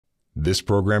This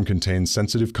program contains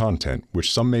sensitive content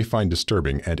which some may find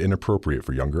disturbing and inappropriate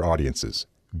for younger audiences.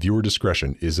 Viewer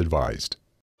discretion is advised.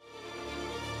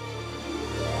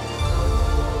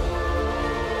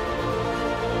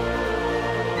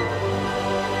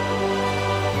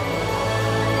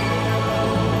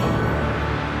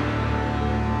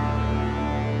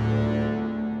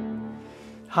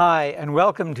 Hi, and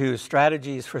welcome to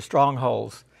Strategies for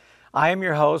Strongholds. I am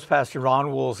your host, Pastor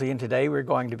Ron Woolsey, and today we're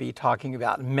going to be talking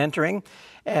about mentoring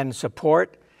and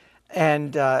support.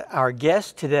 And our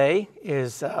guest today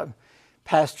is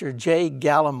Pastor Jay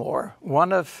Gallimore,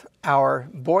 one of our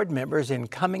board members in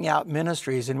Coming Out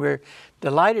Ministries, and we're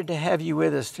delighted to have you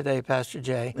with us today, Pastor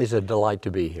Jay. It's a delight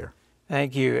to be here.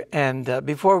 Thank you. And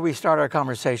before we start our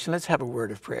conversation, let's have a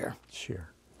word of prayer. Sure.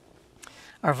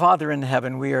 Our Father in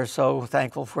heaven, we are so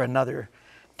thankful for another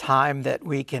time that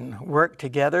we can work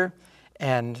together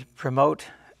and promote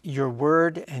your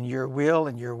word and your will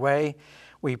and your way.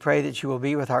 We pray that you will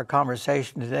be with our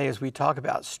conversation today as we talk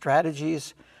about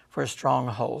strategies for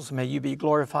strongholds. May you be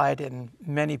glorified and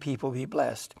many people be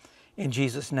blessed. In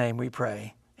Jesus' name we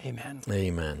pray. Amen.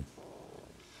 Amen.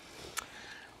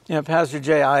 You know, Pastor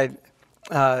Jay,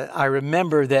 I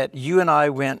remember that you and I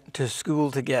went to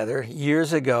school together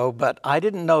years ago, but I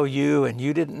didn't know you and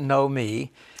you didn't know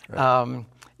me. Right.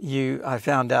 I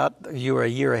found out you were a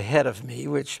year ahead of me,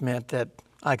 which meant that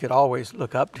I could always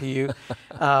look up to you.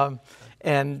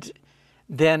 And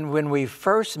then when we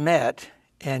first met,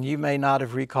 and you may not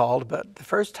have recalled, but the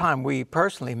first time we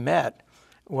personally met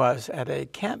was at a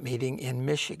camp meeting in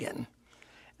Michigan.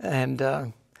 And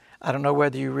I don't know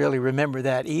whether you really remember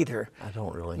that either. I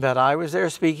don't really. But I was there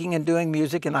speaking and doing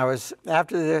music, and I was,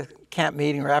 after the camp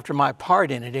meeting, or after my part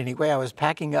in it anyway, I was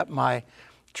packing up my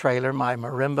trailer, my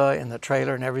marimba in the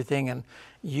trailer and everything, and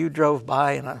you drove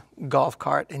by in a golf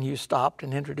cart, and you stopped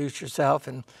and introduced yourself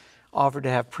and offered to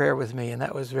have prayer with me, and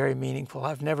that was very meaningful.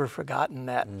 I've never forgotten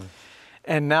that.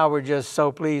 And now we're just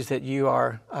so pleased that you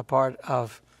are a part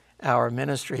of our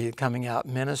ministry, Coming Out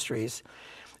Ministries.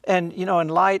 And, you know, in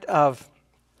light of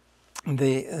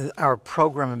our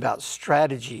program about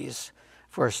strategies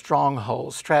for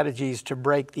strongholds, strategies to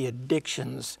break the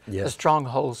addictions, yes, the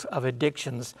strongholds of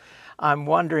addictions, I'm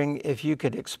wondering if you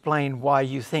could explain why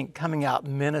you think Coming Out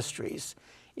Ministries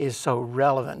is so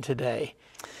relevant today.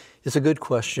 It's a good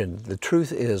question. The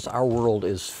truth is our world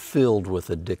is filled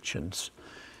with addictions.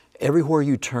 Everywhere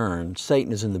you turn,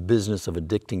 Satan is in the business of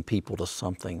addicting people to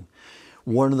something.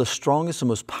 One of the strongest and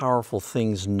most powerful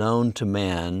things known to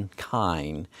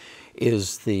mankind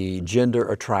is the gender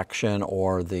attraction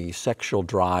or the sexual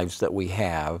drives that we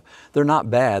have. They're not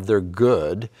bad, they're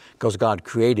good because God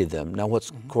created them. Now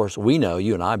of course we know,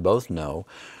 you and I both know,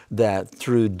 that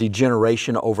through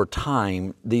degeneration over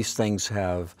time, these things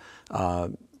have,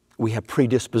 we have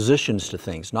predispositions to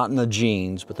things, not in the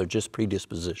genes, but they're just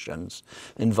predispositions,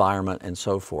 environment and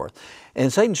so forth.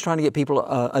 And Satan's trying to get people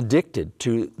addicted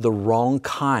to the wrong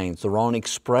kinds, the wrong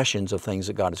expressions of things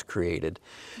that God has created.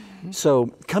 So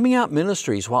Coming Out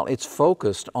Ministries, while it's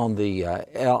focused on the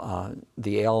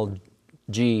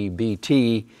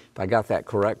LGBT, if I got that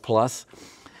correct, plus,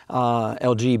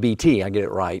 LGBT, I get it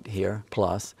right here,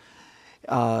 plus,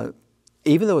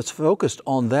 even though it's focused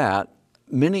on that,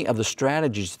 many of the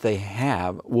strategies they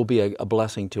have will be a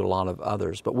blessing to a lot of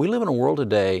others. But we live in a world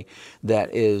today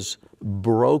that is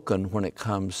broken when it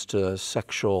comes to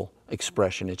sexual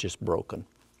expression. It's just broken.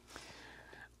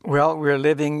 Well, we're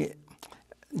living,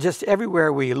 just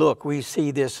everywhere we look, we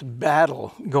see this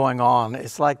battle going on.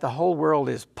 It's like the whole world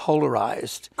is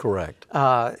polarized. Correct.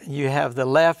 You have the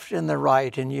left and the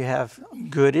right, and you have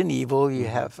good and evil. You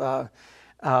have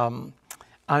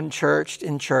unchurched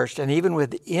and churched, and even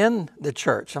within the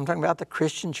church, I'm talking about the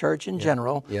Christian church in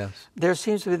general, yes, there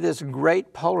seems to be this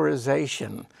great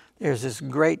polarization. There's this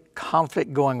great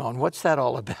conflict going on. What's that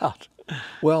all about?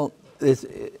 Well,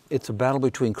 it's a battle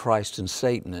between Christ and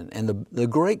Satan, and the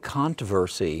great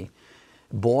controversy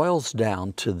boils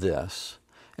down to this.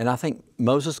 And I think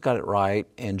Moses got it right,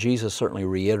 and Jesus certainly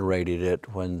reiterated it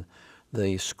when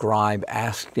the scribe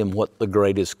asked him what the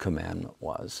greatest commandment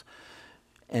was.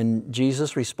 And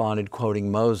Jesus responded, quoting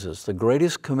Moses, "The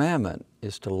greatest commandment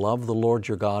is to love the Lord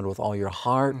your God with all your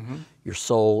heart, your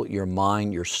soul, your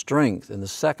mind, your strength. And the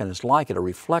second is like it or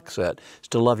reflects it, is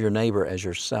to love your neighbor as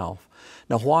yourself."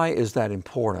 Now, why is that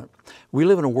important? We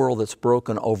live in a world that's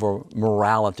broken over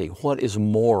morality. What is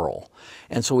moral?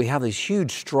 And so we have these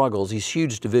huge struggles, these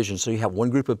huge divisions. So you have one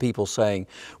group of people saying,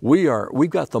 we've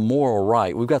got the moral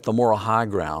right, we've got the moral high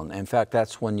ground. In fact,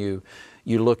 that's when you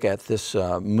look at this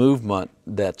movement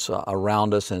that's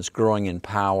around us and it's growing in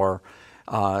power.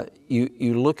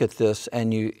 You look at this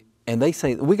and and they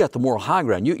say, we got the moral high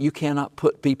ground. You cannot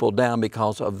put people down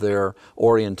because of their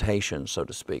orientation, so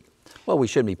to speak. Well, we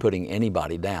shouldn't be putting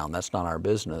anybody down. That's not our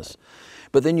business.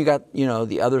 But then you got, you know,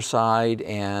 the other side,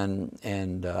 and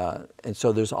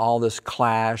so there's all this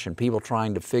clash and people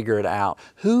trying to figure it out.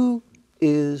 Who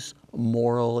is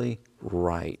morally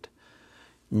right?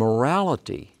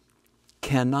 Morality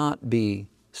cannot be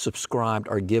subscribed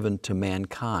or given to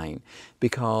mankind,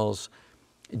 because,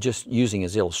 just using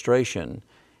as illustration,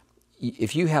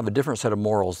 if you have a different set of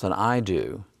morals than I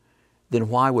do, then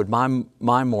why would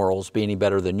my morals be any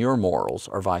better than your morals,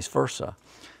 or vice versa?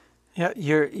 Yeah,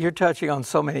 you're touching on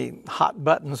so many hot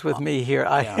buttons with me here.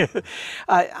 Yeah.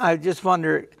 I just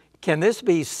wonder, can this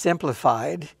be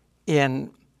simplified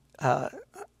in,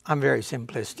 I'm very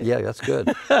simplistic. Yeah, that's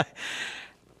good.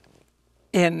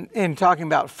 In talking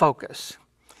about focus.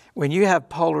 When you have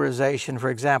polarization, for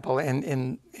example,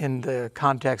 in the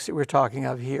context that we're talking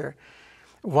of here,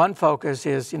 one focus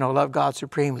is, you know, love God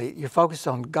supremely. You're focused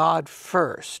on God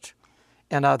first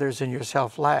and others and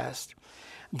yourself last.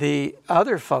 The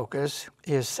other focus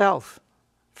is self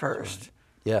first.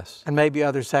 Yes. And maybe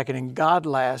others second and God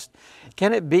last.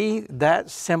 Can it be that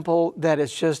simple, that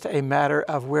it's just a matter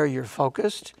of where you're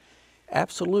focused?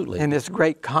 Absolutely. In this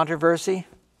great controversy?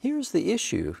 Here's the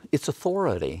issue. It's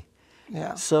authority.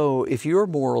 Yeah. So if your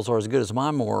morals are as good as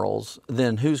my morals,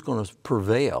 then who's going to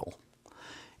prevail?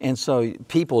 And so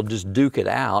people just duke it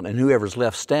out, and whoever's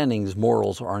left standing's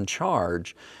morals are in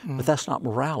charge. But that's not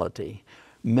morality.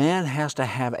 Man has to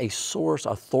have a source,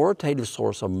 authoritative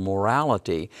source of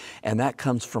morality, and that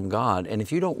comes from God. And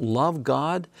if you don't love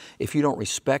God, if you don't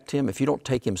respect Him, if you don't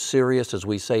take Him serious, as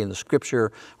we say in the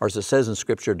Scripture, or as it says in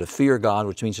Scripture, to fear God,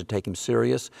 which means to take Him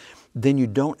serious, then you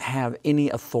don't have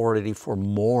any authority for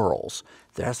morals.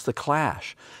 That's the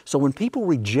clash. So when people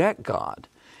reject God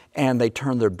and they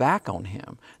turn their back on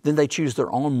Him, then they choose their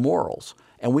own morals.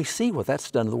 And we see what that's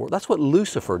done to the world. That's what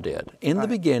Lucifer did. In the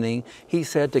beginning, he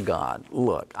said to God,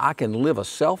 look, I can live a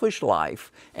selfish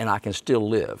life and I can still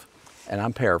live. And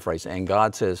I'm paraphrasing. And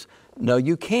God says, no,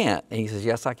 you can't. And he says,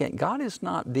 yes, I can. God is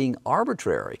not being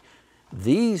arbitrary.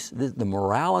 The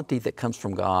morality that comes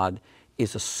from God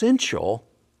is essential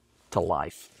to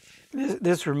life.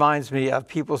 This reminds me of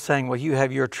people saying, well, you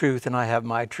have your truth and I have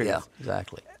my truth. Yeah,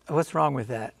 exactly. What's wrong with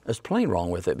that? There's plain wrong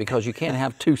with it, because you can't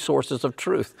have two sources of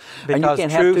truth. Because and you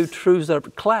can't have two truths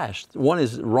that clash. One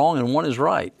is wrong and one is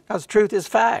right. Because truth is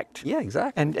fact. Yeah,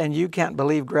 exactly. And you can't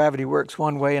believe gravity works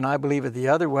one way and I believe it the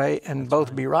other way, and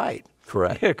both be right.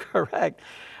 Correct. Correct.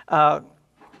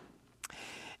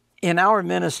 In our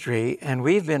ministry, and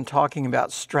we've been talking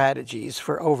about strategies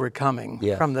for overcoming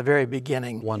from the very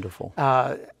beginning. Wonderful.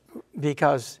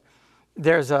 Because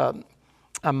there's a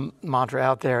mantra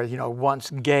out there, you know,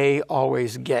 once gay,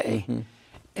 always gay.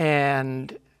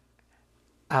 And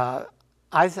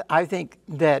I think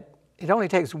that it only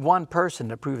takes one person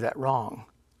to prove that wrong,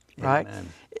 right? Amen.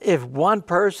 If one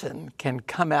person can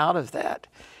come out of that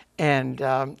and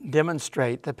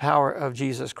demonstrate the power of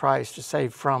Jesus Christ to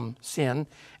save from sin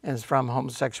and from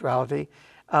homosexuality,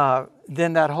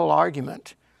 then that whole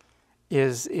argument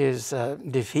is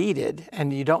defeated,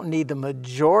 and you don't need the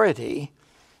majority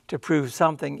to prove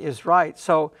something is right.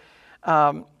 So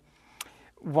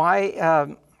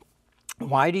why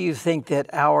do you think that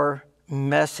our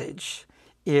message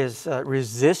is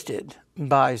resisted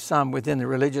by some within the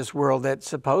religious world that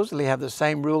supposedly have the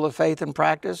same rule of faith and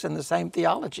practice and the same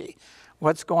theology?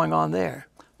 What's going on there?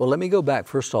 Well, let me go back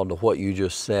first of all to what you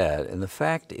just said. And the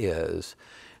fact is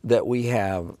that we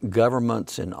have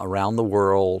governments around the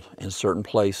world in certain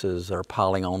places that are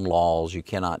piling on laws you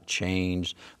cannot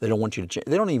change. They don't want you to change.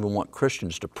 They don't even want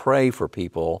Christians to pray for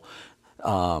people.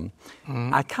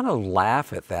 I kind of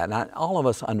laugh at that. And all of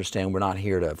us understand we're not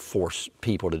here to force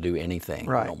people to do anything.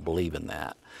 Right. We don't believe in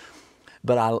that.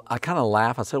 But I kind of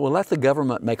laugh. I said, well, let the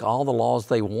government make all the laws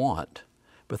they want,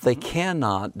 but they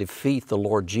cannot defeat the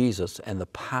Lord Jesus and the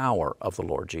power of the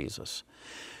Lord Jesus.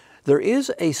 There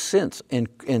is a sense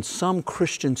in some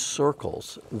Christian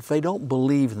circles, they don't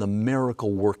believe in the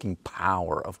miracle-working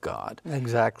power of God.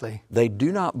 Exactly. They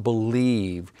do not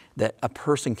believe that a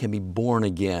person can be born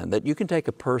again, that you can take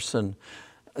a person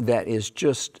that is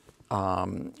just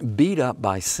beat up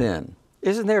by sin.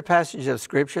 Isn't there a passage of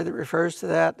Scripture that refers to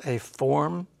that? A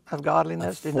form of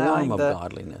godliness? A form of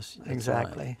godliness.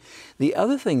 Exactly. Right. The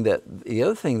other thing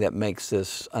that makes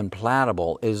this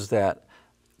unpalatable is that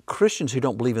Christians who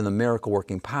don't believe in the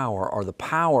miracle-working power or the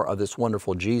power of this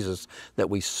wonderful Jesus that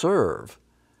we serve,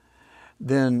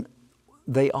 then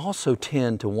they also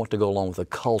tend to want to go along with the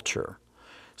culture.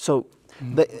 So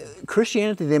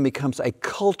Christianity then becomes a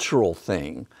cultural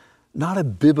thing not a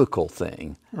biblical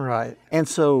thing. Right. And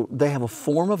so they have a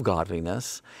form of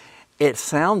godliness. It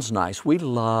sounds nice.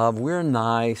 We're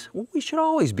nice. Well, we should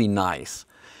always be nice.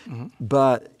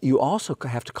 But you also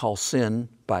have to call sin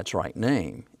by its right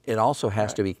name. It also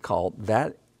has to be called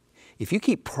that. If you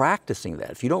keep practicing that,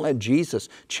 if you don't let Jesus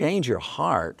change your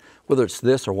heart, whether it's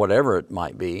this or whatever it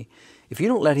might be, if you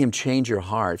don't let Him change your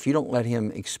heart, if you don't let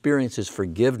Him experience His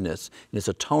forgiveness and His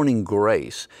atoning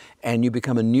grace, and you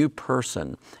become a new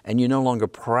person, and you no longer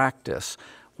practice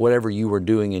whatever you were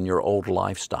doing in your old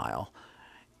lifestyle,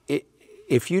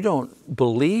 if you don't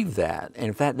believe that, and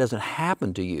if that doesn't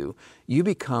happen to you, you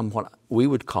become what we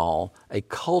would call a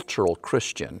cultural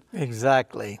Christian.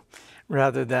 Exactly,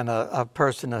 rather than a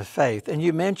person of faith. And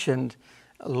you mentioned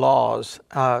laws.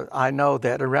 I know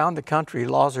that around the country,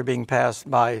 laws are being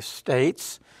passed by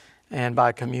states and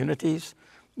by communities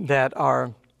that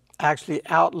are actually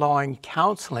outlawing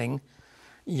counseling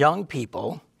young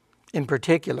people, in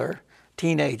particular,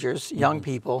 teenagers, young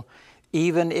people,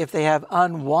 even if they have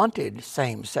unwanted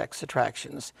same-sex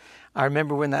attractions. I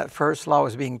remember when that first law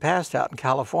was being passed out in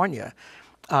California,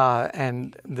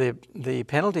 and the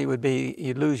penalty would be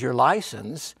you'd lose your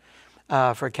license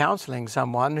for counseling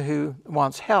someone who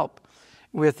wants help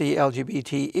with the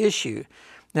LGBT issue.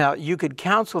 Now, you could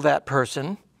counsel that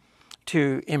person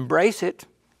to embrace it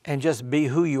and just be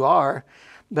who you are,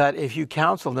 but if you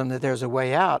counsel them that there's a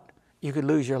way out, you could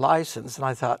lose your license. And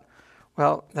I thought,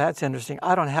 well, that's interesting.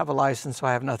 I don't have a license, so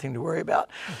I have nothing to worry about.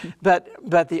 But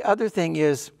the other thing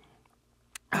is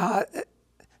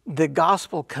the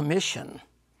gospel commission.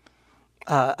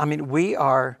 I mean, we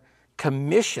are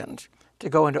commissioned to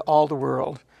go into all the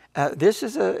world. It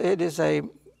is a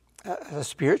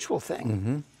spiritual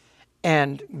thing.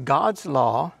 And God's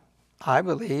law, I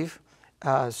believe,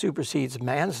 supersedes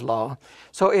man's law.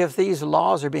 So if these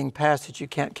laws are being passed that you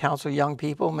can't counsel young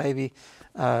people, maybe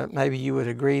you would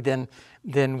agree,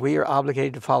 then we are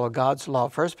obligated to follow God's law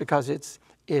first, because it's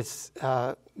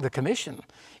the commission.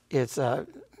 It's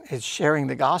sharing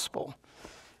the gospel.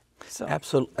 So.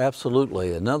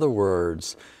 Absolutely. In other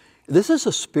words, this is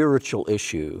a spiritual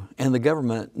issue, and the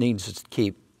government needs to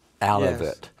keep out of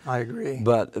it. I agree.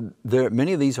 But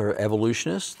many of these are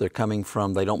evolutionists. They're coming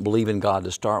from, they don't believe in God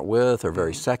to start with. They're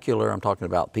very secular. I'm talking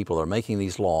about people that are making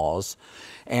these laws.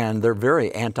 And they're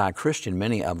very anti-Christian,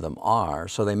 many of them are.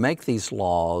 So they make these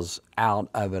laws out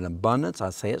of an abundance, I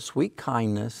say it, sweet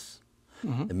kindness.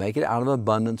 They make it out of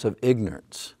abundance of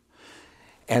ignorance.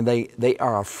 And they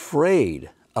are afraid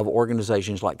of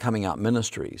organizations like Coming Out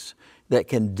Ministries that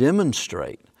can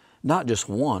demonstrate, not just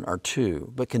one or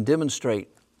two, but can demonstrate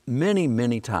many,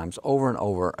 many times over and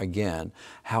over again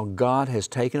how God has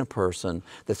taken a person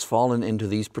that's fallen into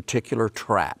these particular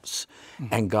traps,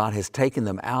 and God has taken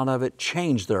them out of it,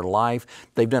 changed their life.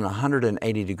 They've done a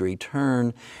 180-degree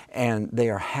turn, and they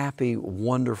are happy,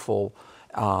 wonderful,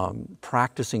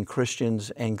 practicing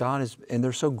Christians, and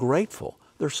they're so grateful.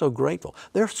 They're so grateful.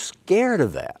 They're scared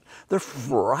of that. They're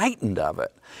frightened of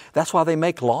it. That's why they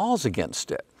make laws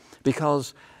against it,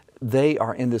 because they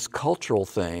are in this cultural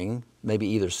thing, maybe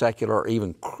either secular or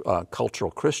even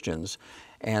cultural Christians,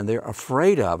 and they're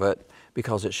afraid of it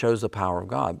because it shows the power of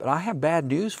God. But I have bad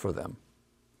news for them.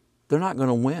 They're not going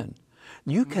to win.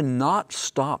 You cannot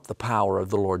stop the power of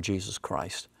the Lord Jesus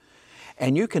Christ.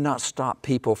 And you cannot stop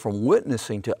people from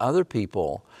witnessing to other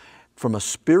people from a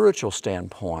spiritual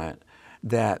standpoint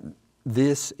that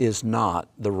this is not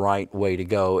the right way to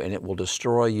go, and it will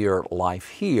destroy your life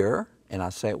here. And I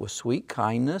say it with sweet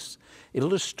kindness. It'll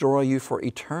destroy you for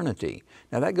eternity.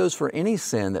 Now that goes for any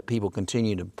sin that people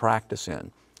continue to practice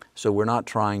in. So we're not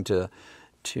trying to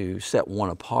set one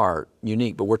apart,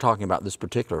 unique, but we're talking about this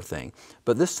particular thing.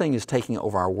 But this thing is taking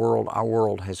over our world. Our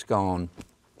world has gone,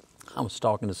 I was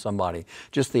talking to somebody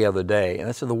just the other day, and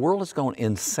I said, the world has gone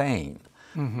insane.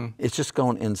 It's just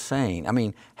going insane. I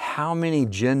mean, how many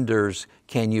genders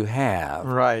can you have?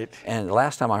 Right. And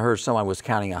last time I heard somebody was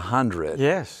counting 100.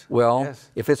 Yes. Well, yes.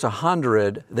 If it's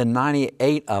 100, then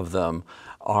 98 of them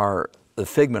are the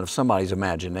figment of somebody's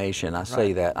imagination. I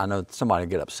say that. I know somebody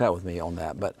will get upset with me on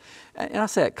that, and I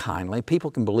say it kindly.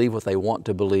 People can believe what they want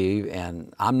to believe,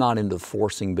 and I'm not into the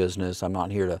forcing business. I'm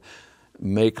not here to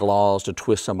make laws to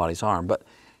twist somebody's arm. But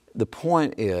the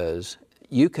point is,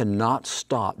 you cannot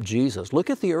stop Jesus. Look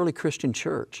at the early Christian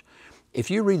church.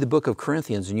 If you read the book of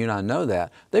Corinthians, and you and I know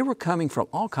that, they were coming from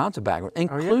all kinds of backgrounds,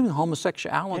 including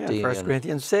homosexuality. 1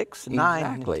 Corinthians 6, 9,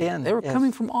 exactly. 10. They were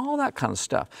coming from all that kind of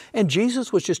stuff. And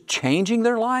Jesus was just changing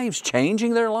their lives,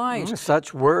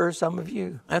 Such were some of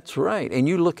you. That's right. And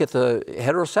you look at the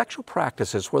heterosexual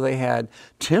practices where they had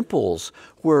temples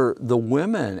where the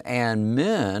women and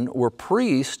men were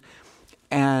priests,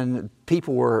 and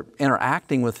people were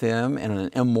interacting with them in an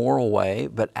immoral way,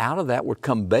 but out of that would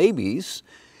come babies,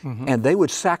 and they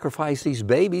would sacrifice these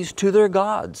babies to their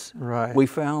gods. Right. We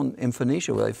found in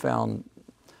Phoenicia, they found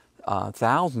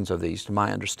thousands of these, to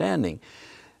my understanding,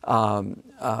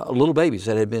 little babies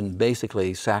that had been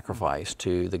basically sacrificed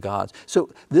to the gods. So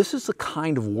this is the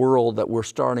kind of world that we're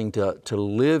starting to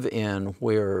live in,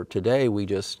 where today we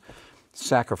just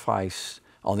sacrifice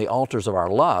on the altars of our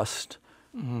lust.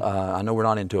 I know we're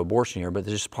not into abortion here, but it's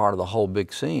just part of the whole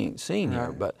big scene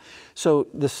here. But so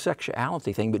the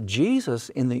sexuality thing, but Jesus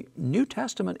in the New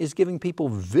Testament is giving people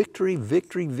victory,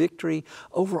 victory, victory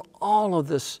over all of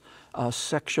this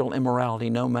sexual immorality,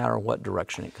 no matter what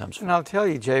direction it comes from. And I'll tell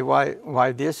you, Jay,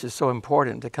 why this is so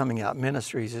important to Coming Out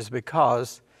Ministries is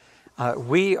because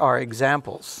we are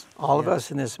examples. All of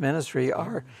us in this ministry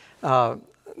are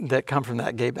that come from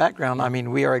that gay background. I mean,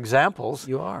 we are examples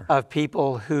of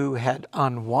people who had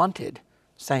unwanted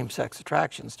same-sex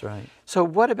attractions. That's right. So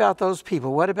what about those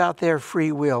people? What about their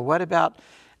free will? What about,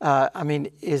 I mean,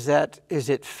 is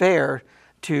it fair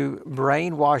to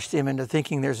brainwash them into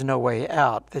thinking there's no way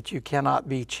out, that you cannot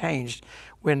be changed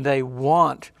when they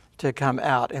want to come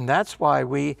out? And that's why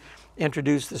we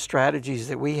introduce the strategies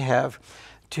that we have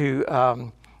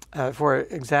to, for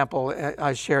example,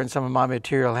 I share in some of my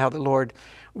material how the Lord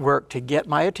worked to get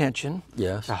my attention,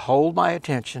 to hold my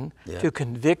attention, to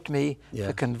convict me,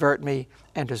 to convert me,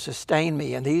 and to sustain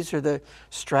me. And these are the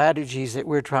strategies that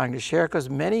we're trying to share, because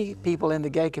many people in the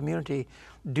gay community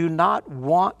do not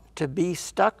want to be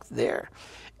stuck there.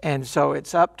 And so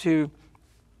it's up to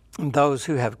those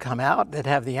who have come out, that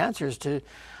have the answers, to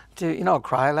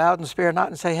cry loud and spare not,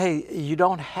 and say, hey, you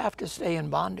don't have to stay in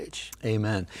bondage.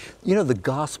 Amen. You know, the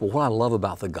gospel, what I love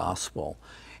about the gospel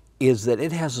is that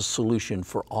it has a solution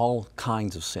for all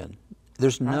kinds of sin.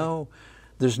 There's no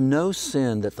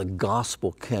sin that the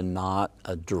gospel cannot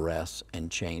address and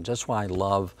change. That's why I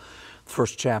love the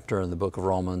first chapter in the book of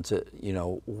Romans,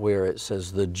 where it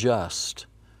says, the just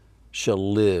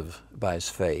shall live by his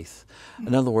faith.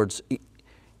 In other words, it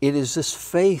is this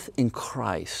faith in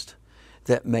Christ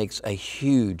that makes a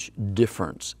huge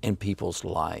difference in people's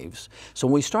lives. So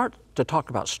when we start to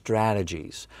talk about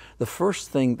strategies, the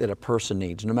first thing that a person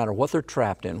needs, no matter what they're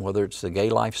trapped in, whether it's the gay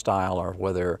lifestyle or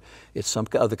whether it's some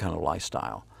other kind of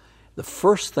lifestyle, the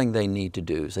first thing they need to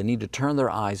do is they need to turn their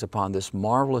eyes upon this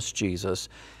marvelous Jesus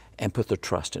and put their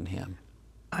trust in him.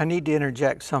 I need to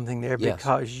interject something there,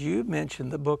 because you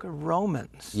mentioned the book of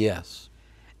Romans. Yes.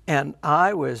 And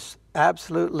I was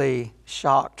absolutely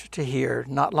shocked to hear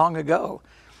not long ago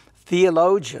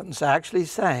theologians actually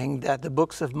saying that the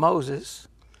books of Moses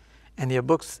and the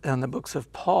books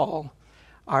of Paul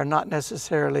are not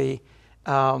necessarily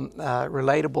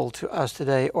relatable to us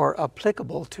today or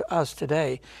applicable to us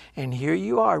today. And here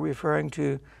you are referring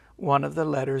to one of the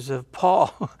letters of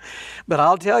Paul. But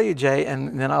I'll tell you, Jay,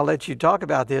 and then I'll let you talk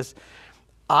about this,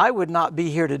 I would not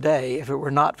be here today if it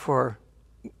were not for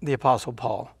the Apostle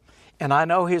Paul. And I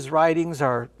know his writings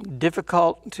are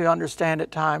difficult to understand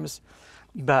at times,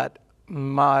 but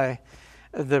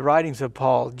the writings of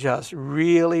Paul just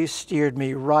really steered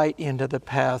me right into the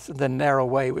path, the narrow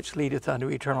way which leadeth unto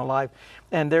eternal life.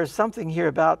 And there's something here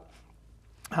about,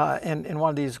 in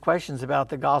one of these questions about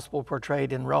the gospel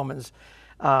portrayed in Romans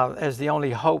as the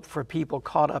only hope for people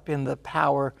caught up in the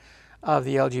power of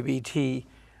the LGBT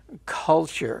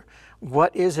culture.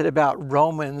 What is it about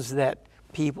Romans that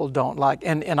people don't like?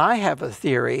 And I have a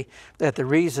theory that the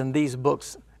reason these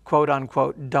books, quote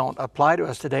unquote, don't apply to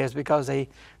us today is because they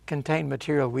contain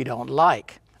material we don't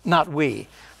like. Not we,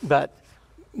 but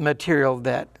material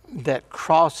that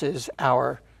crosses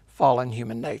our fallen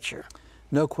human nature.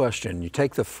 No question. You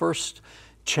take the first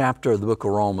chapter of the book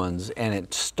of Romans, and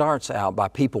it starts out by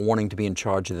people wanting to be in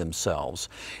charge of themselves.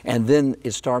 And then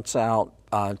it starts out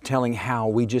telling how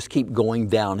we just keep going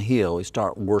downhill. We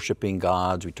start worshiping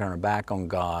gods, we turn our back on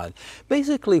God.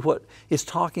 Basically what it's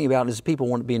talking about is people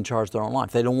want to be in charge of their own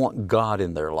life. They don't want God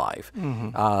in their life.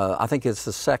 I think it's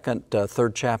the second,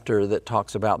 third chapter that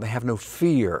talks about they have no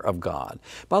fear of God.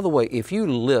 By the way, if you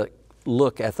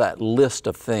look at that list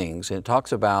of things, and it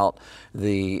talks about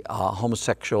the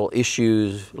homosexual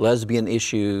issues, lesbian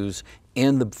issues,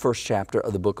 in the first chapter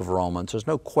of the book of Romans. There's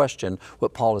no question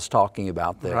what Paul is talking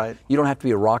about there. Right. You don't have to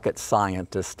be a rocket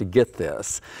scientist to get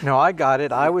this. No, I got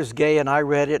it. I was gay and I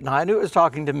read it and I knew it was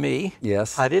talking to me.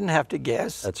 Yes. I didn't have to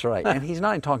guess. That's right. And he's not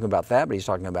even talking about that, but he's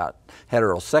talking about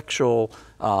heterosexual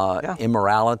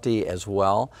immorality as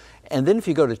well. And then if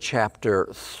you go to chapter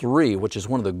 3, which is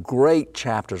one of the great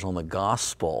chapters on the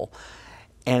gospel,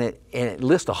 and it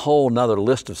lists a whole nother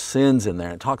list of sins in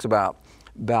there. It talks about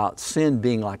about sin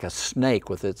being like a snake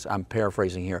with its, I'm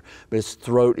paraphrasing here, but its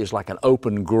throat is like an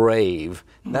open grave.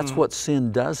 That's what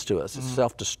sin does to us. It's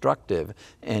self-destructive.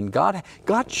 And God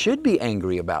should be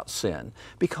angry about sin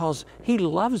because He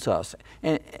loves us.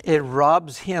 And it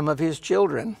robs Him of His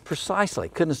children. Precisely.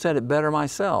 Couldn't have said it better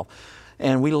myself.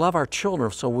 And we love our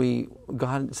children, so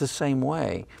God is the same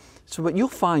way. So, but you'll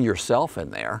find yourself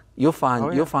in there. You'll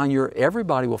find,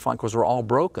 everybody will find, because we're all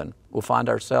broken, we'll find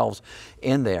ourselves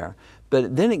in there.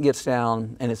 But then it gets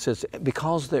down and it says,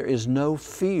 because there is no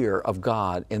fear of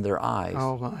God in their eyes.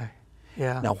 Oh my,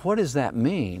 yeah. Now what does that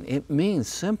mean? It means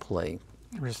simply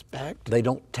respect. They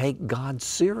don't take God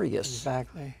serious.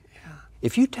 Exactly, yeah.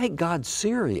 If you take God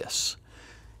serious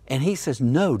and He says,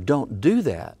 no, don't do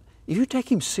that. If you take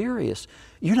Him serious,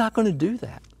 you're not going to do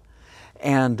that.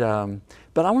 And,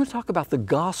 but I want to talk about the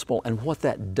gospel and what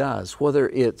that does, whether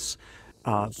it's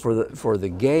for the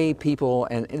gay people,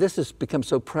 and this has become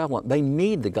so prevalent. They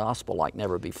need the gospel like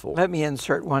never before. Let me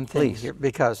insert one thing here,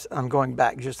 because I'm going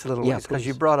back just a little ways, because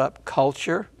you brought up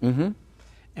culture and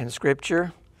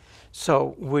scripture.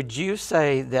 So would you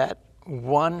say that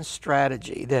one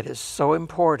strategy that is so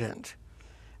important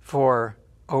for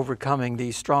overcoming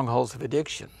these strongholds of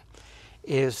addiction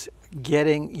is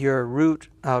getting your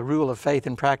rule of faith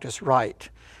and practice right?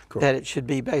 Correct. That it should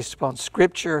be based upon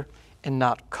scripture and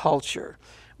not culture.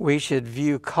 We should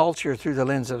view culture through the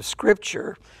lens of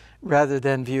scripture rather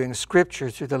than viewing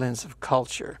scripture through the lens of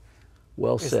culture.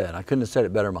 Well said. I couldn't have said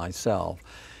it better myself.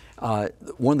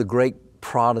 One of the great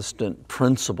Protestant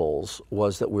principles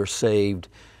was that we're saved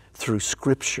through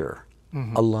scripture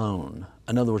alone.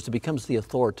 In other words, it becomes the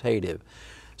authoritative.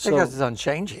 Because it's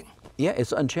unchanging. Yeah,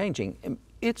 it's unchanging.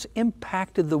 It's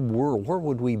impacted the world. Where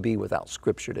would we be without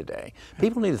scripture today?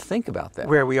 People need to think about that.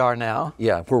 Where we are now.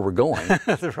 Yeah, where we're going.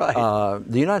 Right.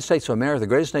 The United States of America, the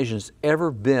greatest nation that's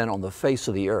ever been on the face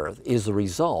of the earth, is the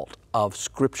result of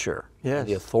scripture,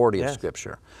 the authority of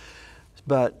scripture.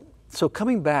 But so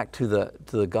coming back to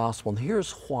the gospel, and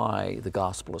here's why the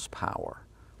gospel is power.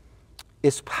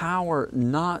 It's power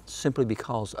not simply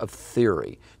because of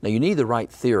theory. Now you need the right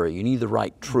theory, you need the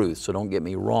right truth, so don't get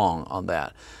me wrong on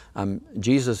that.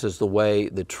 Jesus is the way,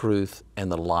 the truth,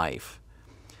 and the life.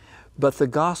 But the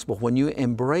gospel, when you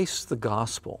embrace the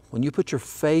gospel, when you put your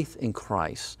faith in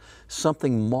Christ,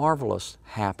 something marvelous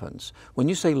happens. When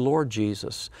you say, Lord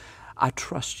Jesus, I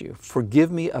trust you,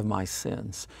 forgive me of my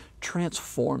sins,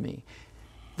 transform me.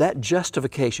 That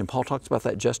justification, Paul talks about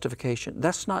that justification,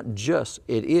 that's not just,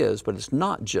 it is, but it's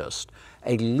not just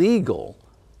a legal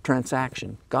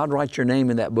transaction. God writes your name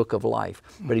in that book of life,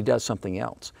 but He does something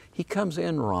else. He comes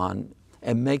in, Ron,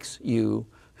 and makes you,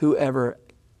 whoever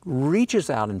reaches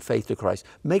out in faith to Christ,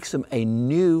 makes them a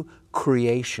new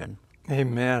creation.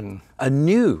 Amen. A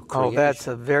new creation. Oh, that's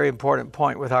a very important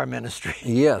point with our ministry.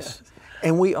 Yes.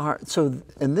 And we are, so,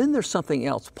 and then there's something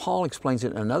else. Paul explains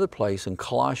it in another place in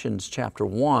Colossians chapter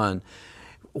 1,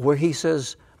 where he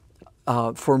says,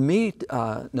 for me,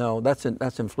 no, that's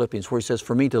in Philippians, where he says,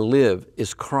 for me to live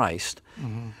is Christ.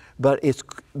 But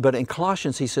in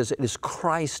Colossians he says, it is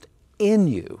Christ in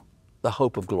you, the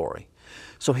hope of glory.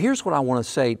 So here's what I want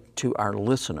to say to our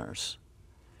listeners.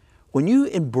 When you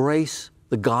embrace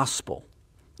the gospel,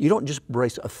 you don't just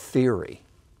embrace a theory.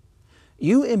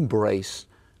 You embrace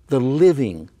the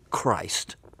living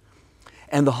Christ.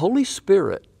 And the Holy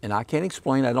Spirit, and I can't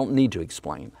explain, I don't need to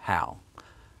explain how.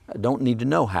 I don't need to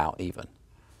know how even,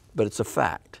 but it's a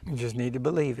fact. You just need to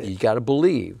believe it. You got to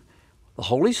believe. The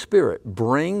Holy Spirit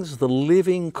brings the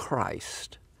living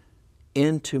Christ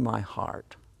into my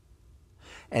heart.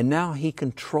 And now He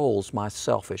controls my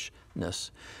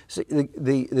selfishness. See,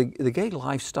 the gay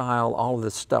lifestyle, all of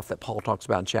this stuff that Paul talks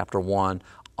about in chapter 1,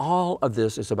 all of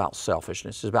this is about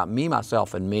selfishness. It's about me,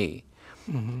 myself, and me.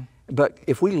 But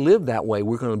if we live that way,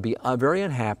 we're going to be very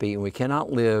unhappy, and we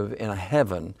cannot live in a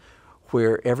heaven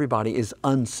where everybody is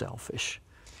unselfish.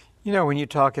 You know, when you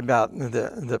talk about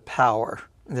the power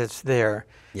that's there,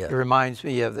 it reminds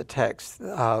me of the text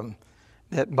that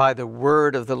by the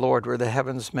word of the Lord were the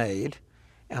heavens made,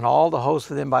 and all the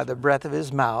hosts of them by the breath of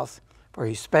His mouth. For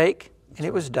He spake, and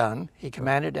it was done. He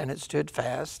commanded, and it stood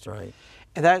fast. Right.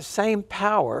 And that same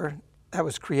power, that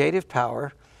was creative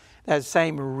power, that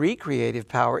same recreative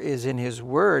power is in His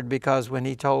word, because when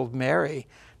He told Mary,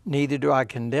 neither do I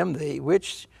condemn thee,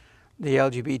 which the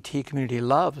LGBT community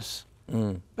loves.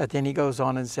 But then He goes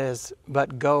on and says,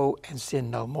 but go and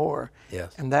sin no more.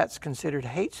 Yes. And that's considered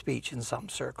hate speech in some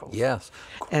circles. Yes.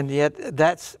 And yet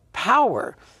that's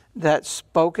power, that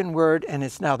spoken word, and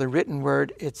it's now the written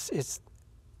word. It's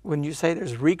when you say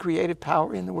there's recreative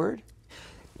power in the word.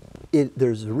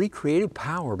 there's a recreative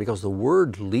power because the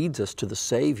Word leads us to the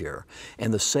Savior,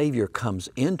 and the Savior comes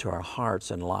into our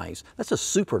hearts and lives. That's a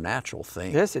supernatural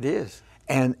thing. Yes, it is.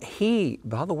 And He,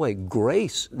 by the way,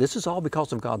 grace, this is all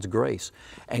because of God's grace.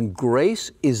 And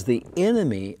grace is the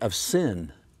enemy of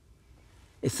sin.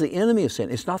 It's the enemy of sin.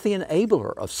 It's not the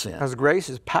enabler of sin. Because grace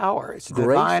is power. It's Grace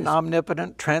divine, is-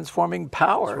 omnipotent, transforming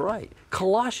power. That's right.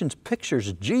 Colossians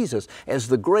pictures Jesus as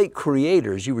the great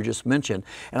creator, as you were just mentioned.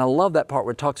 And I love that part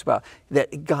where it talks about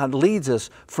that God leads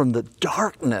us from the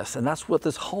darkness, and that's what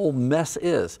this whole mess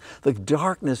is, the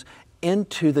darkness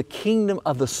into the kingdom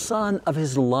of the Son of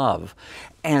His love.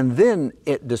 And then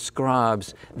it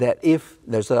describes that if,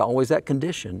 there's always that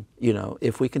condition, you know,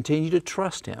 if we continue to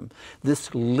trust Him,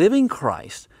 this living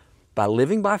Christ, by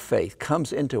living by faith,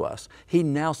 comes into us. He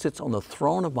now sits on the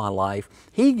throne of my life.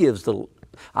 He gives the,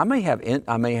 I may have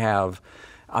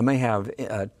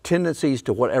tendencies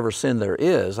to whatever sin there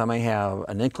is. I may have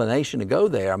an inclination to go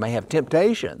there. I may have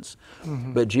temptations.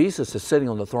 But Jesus is sitting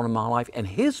on the throne of my life, and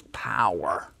His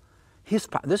power,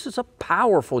 this is a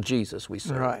powerful Jesus we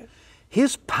serve. Right.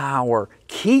 His power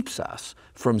keeps us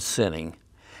from sinning.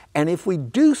 And if we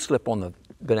do slip on the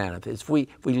banana peel, if we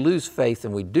lose faith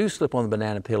and we do slip on the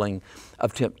banana peeling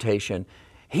of temptation,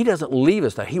 He doesn't leave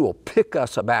us there. He will pick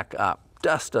us back up,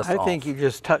 dust us off. I think you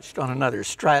just touched on another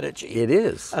strategy. It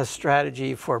is. A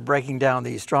strategy for breaking down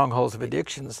these strongholds of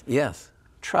addictions. Yes.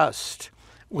 Trust.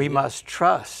 We must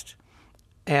trust.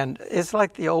 And it's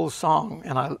like the old song,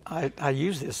 and I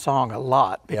use this song a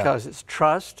lot because it's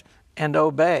trust and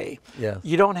obey. Yes.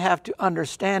 You don't have to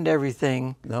understand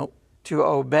everything Nope. to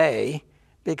obey,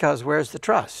 because where's the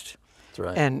trust? That's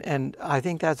right. And I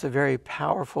think that's a very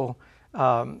powerful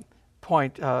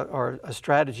point or a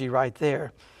strategy right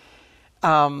there.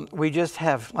 We just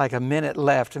have like a minute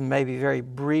left, and maybe very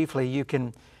briefly you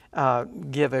can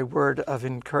give a word of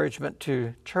encouragement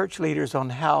to church leaders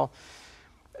on how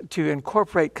to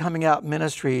incorporate coming out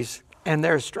ministries and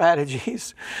their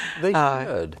strategies They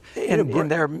should. in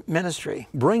their ministry.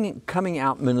 Bring coming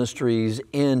out ministries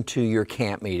into your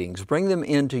camp meetings. Bring them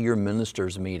into your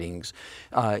ministers' meetings.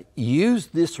 Use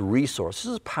this resource.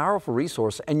 This is a powerful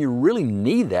resource, and you really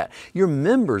need that. Your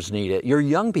members need it. Your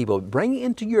young people, bring it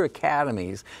into your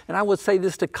academies. And I would say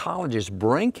this to colleges.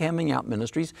 Bring coming out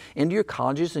ministries into your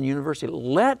colleges and universities.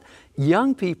 Let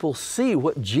young people see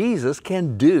what Jesus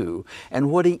can do and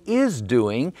what He is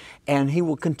doing, and He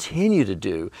will continue to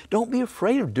do. Don't be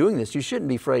afraid of doing this. You shouldn't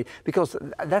be afraid, because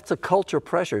that's a culture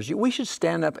pressures. We should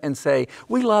stand up and say,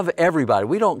 we love everybody.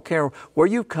 We don't care where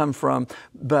you come from,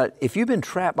 but if you've been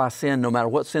trapped by sin, no matter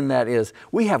what sin that is,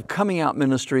 we have coming out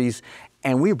ministries,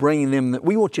 and we're bringing them,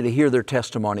 we want you to hear their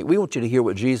testimony. We want you to hear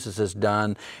what Jesus has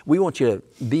done. We want you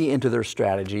to be into their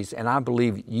strategies, and I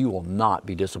believe you will not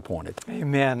be disappointed.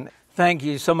 Amen. Thank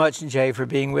you so much, Jay, for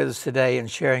being with us today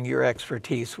and sharing your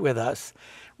expertise with us.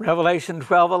 Revelation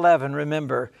 12:11,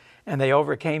 remember, and they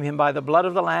overcame Him by the blood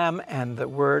of the Lamb and the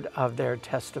word of their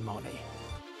testimony.